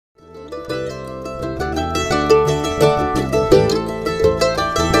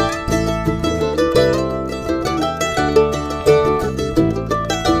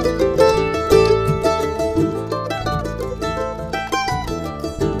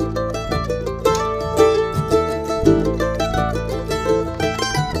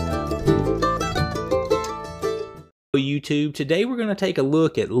YouTube. Today we're going to take a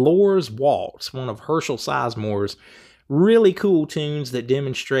look at Loar's Waltz, one of Herschel Sizemore's really cool tunes that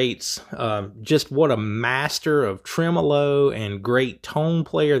demonstrates just what a master of tremolo and great tone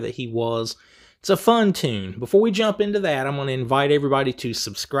player that he was. It's a fun tune. Before we jump into that, I'm going to invite everybody to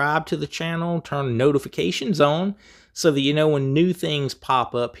subscribe to the channel, turn notifications on so that you know when new things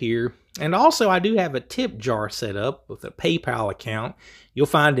pop up here. And also, I do have a tip jar set up with a PayPal account. You'll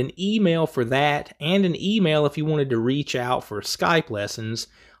find an email for that and an email if you wanted to reach out for Skype lessons.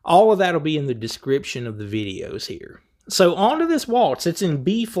 All of that will be in the description of the videos here. So on to this waltz. It's in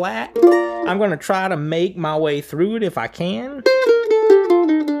B flat. I'm going to try to make my way through it if I can.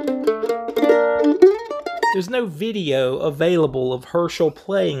 There's no video available of Herschel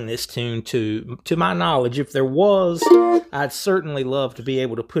playing this tune to my knowledge. If there was, I'd certainly love to be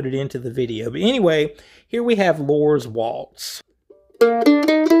able to put it into the video. But anyway, here we have Loar's Waltz.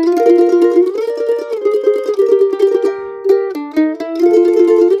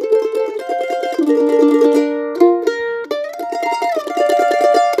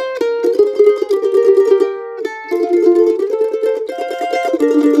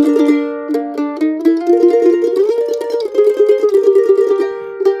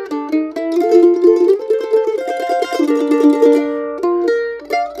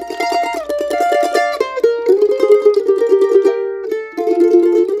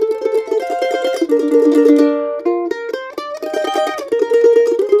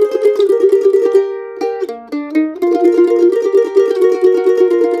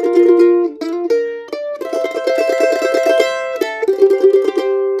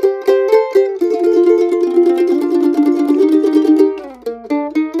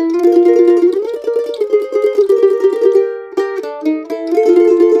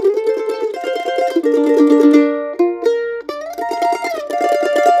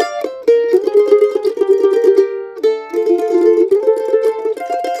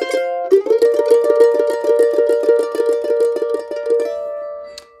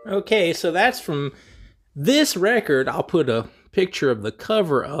 Okay, so that's from this record. I'll put a picture of the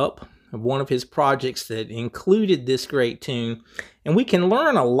cover up of one of his projects that included this great tune. And we can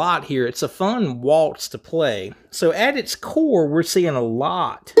learn a lot here. It's a fun waltz to play. So at its core, we're seeing a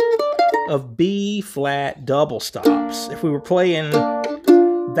lot of B flat double stops. If we were playing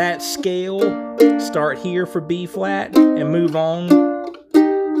that scale, start here for B flat and move on.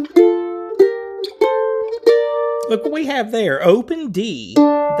 Look what we have there, open D,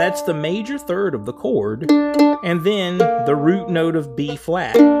 that's the major third of the chord, and then the root note of B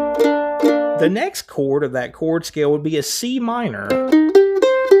flat. The next chord of that chord scale would be a C minor.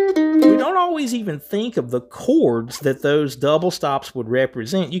 We don't always even think of the chords that those double stops would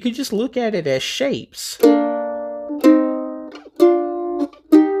represent. You could just look at it as shapes.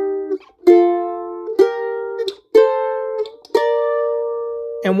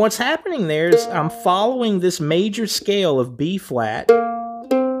 And what's happening there is I'm following this major scale of B flat,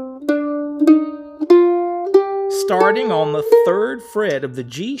 starting on the 3rd fret of the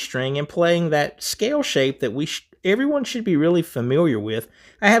G string and playing that scale shape that everyone should be really familiar with.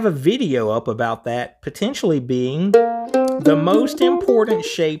 I have a video up about that potentially being the most important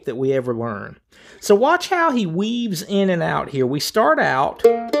shape that we ever learn. So watch how he weaves in and out here. We start out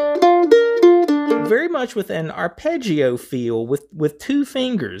very much with an arpeggio feel with 2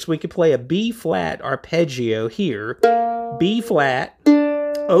 fingers. We could play a B flat arpeggio here, B flat,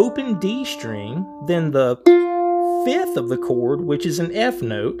 open D string, then the 5th of the chord, which is an F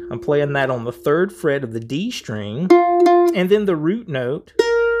note. I'm playing that on the 3rd fret of the D string, and then the root note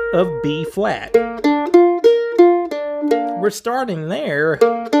of B flat. We're starting there,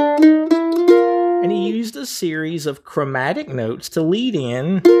 and he used a series of chromatic notes to lead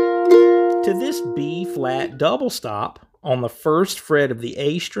in to this B flat double stop on the 1st fret of the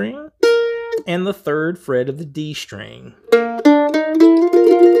A string and the 3rd fret of the D string.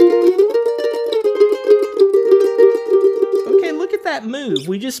 Okay, look at that move.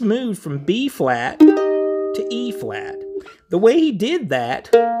 We just moved from B flat to E flat. The way he did that,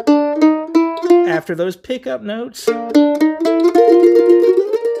 after those pickup notes,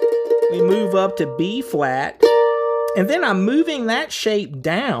 we move up to B flat, and then I'm moving that shape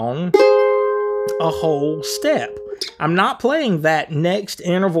down a whole step. I'm not playing that next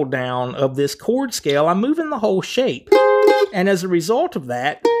interval down of this chord scale. I'm moving the whole shape. And as a result of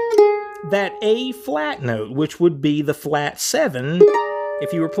that, that A flat note, which would be the flat 7,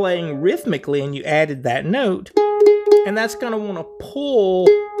 if you were playing rhythmically and you added that note, and that's going to want to pull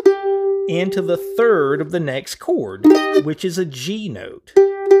into the 3rd of the next chord, which is a G note.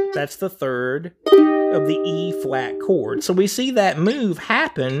 That's the 3rd of the E flat chord. So we see that move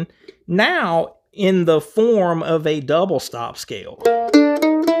happen now in the form of a double stop scale.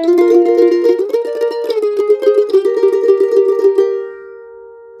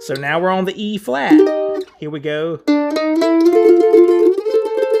 So now we're on the E flat. Here we go.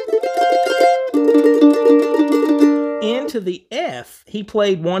 Into the F, he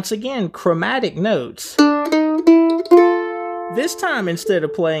played once again chromatic notes. This time, instead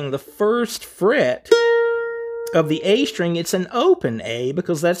of playing the first fret of the A string, it's an open A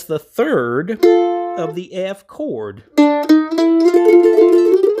because that's the third of the F chord.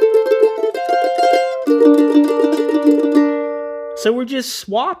 So we're just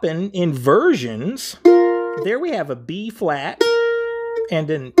swapping inversions. There we have a B flat and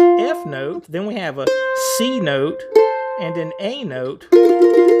an F note. Then we have a C note and an A note.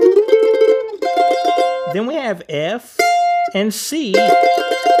 Then we have F and C.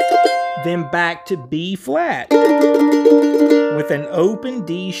 Then back to B flat with an open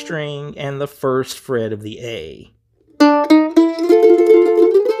D string and the first fret of the A.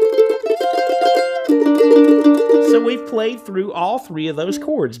 So we've played through all three of those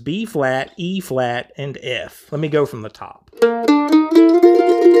chords, B flat, E flat, and F. Let me go from the top.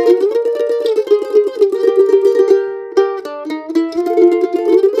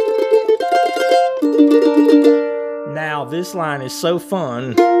 Now this line is so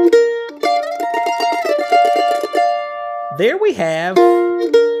fun. There we have,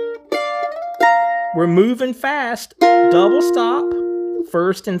 we're moving fast, double stop,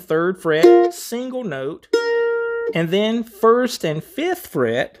 first and third fret, single note, and then first and fifth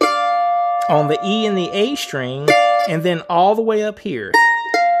fret on the E and the A string, and then all the way up here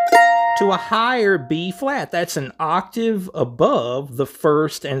to a higher B flat. That's an octave above the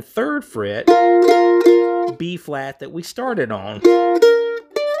first and third fret B flat that we started on.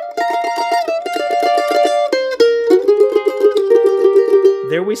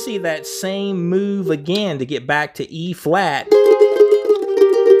 There we see that same move again to get back to E flat.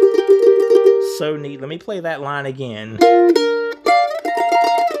 So neat. Let me play that line again.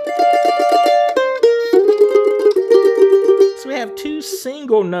 So we have two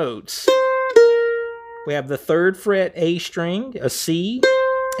single notes. We have the third fret A string, a C,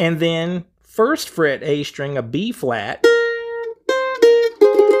 and then first fret A string, a B flat.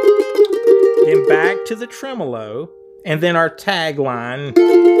 Then back to the tremolo, and then our tagline.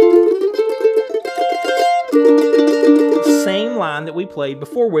 Same line that we played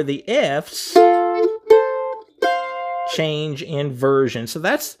before where the F's change inversion. So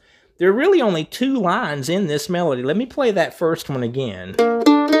there are really only two lines in this melody. Let me play that first one again.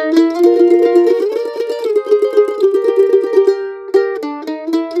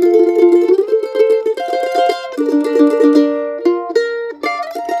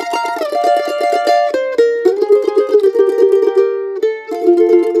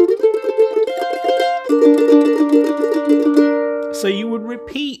 So you would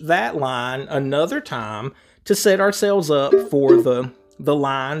repeat that line another time to set ourselves up for the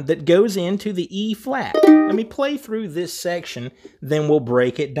line that goes into the E flat. Let me play through this section, then we'll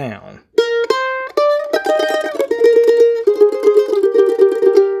break it down.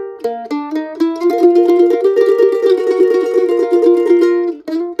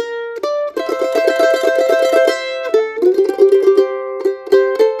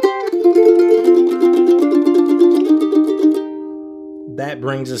 That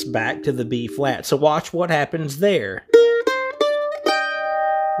brings us back to the B flat. So watch what happens there.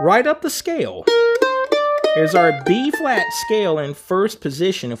 Right up the scale. Here's our B flat scale in first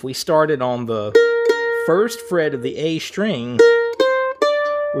position. If we started on the first fret of the A string,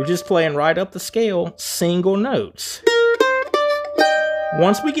 we're just playing right up the scale, single notes.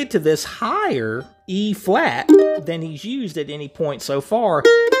 Once we get to this higher E flat than he's used at any point so far,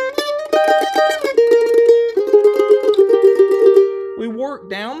 we work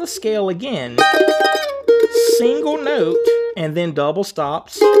down the scale again, single note, and then double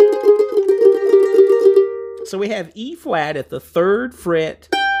stops. So we have E flat at the third fret,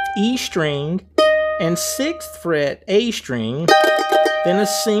 E string, and sixth fret, A string, then a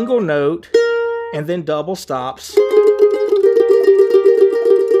single note, and then double stops.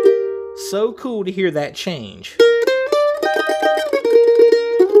 So cool to hear that change.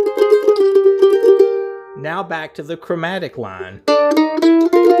 Now back to the chromatic line.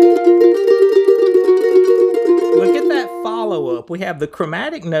 Look at that follow-up. We have the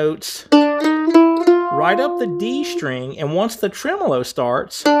chromatic notes right up the D string, and once the tremolo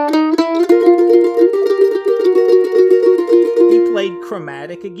starts, he played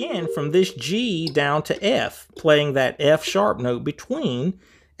chromatic again from this G down to F, playing that F sharp note between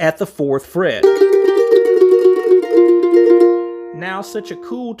at the fourth fret. Now such a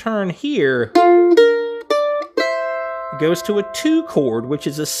cool turn here goes to a 2 chord, which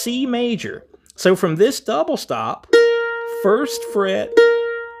is a C major. So from this double stop, 1st fret,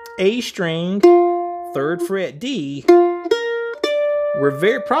 A string, 3rd fret D,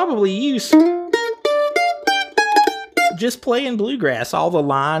 we're probably used just playing bluegrass, all the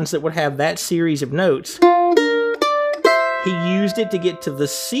lines that would have that series of notes. He used it to get to the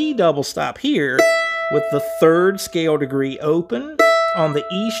C double stop here with the 3rd scale degree open on the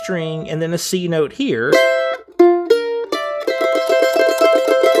E string and then a C note here.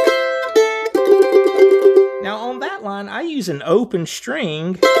 Now on that line, I use an open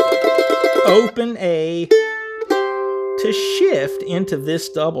string, open A, to shift into this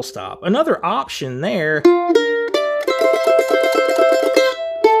double stop. Another option there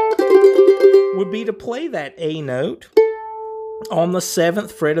would be to play that A note on the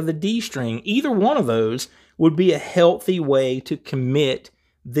 7th fret of the D string. Either one of those would be a healthy way to commit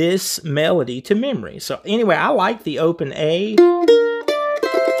this melody to memory. So anyway, I like the open A.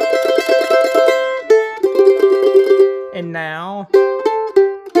 And now,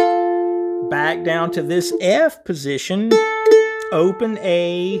 back down to this F position, open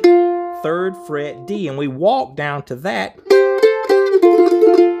A, 3rd fret D, and we walk down to that.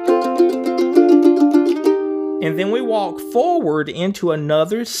 And then we walk forward into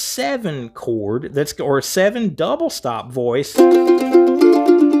another 7 chord, or 7 double stop voice, where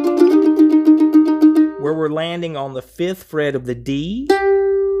we're landing on the 5th fret of the D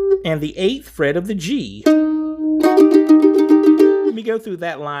and the 8th fret of the G. Let me go through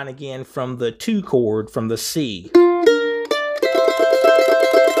that line again from the 2 chord from the C.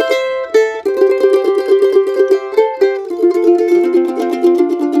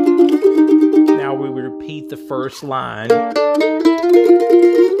 Now we will repeat the first line.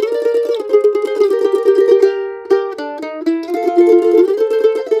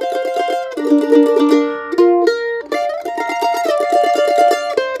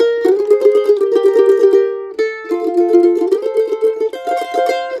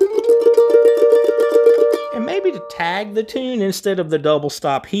 Tag the tune instead of the double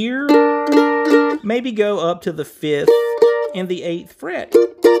stop here. Maybe go up to the 5th and the 8th fret,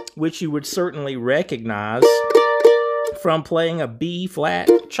 which you would certainly recognize from playing a B flat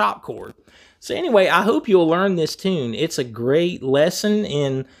chop chord. So anyway, I hope you'll learn this tune. It's a great lesson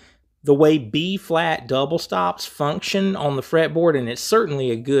in the way B flat double stops function on the fretboard, and it's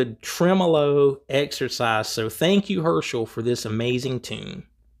certainly a good tremolo exercise. So thank you, Herschel, for this amazing tune.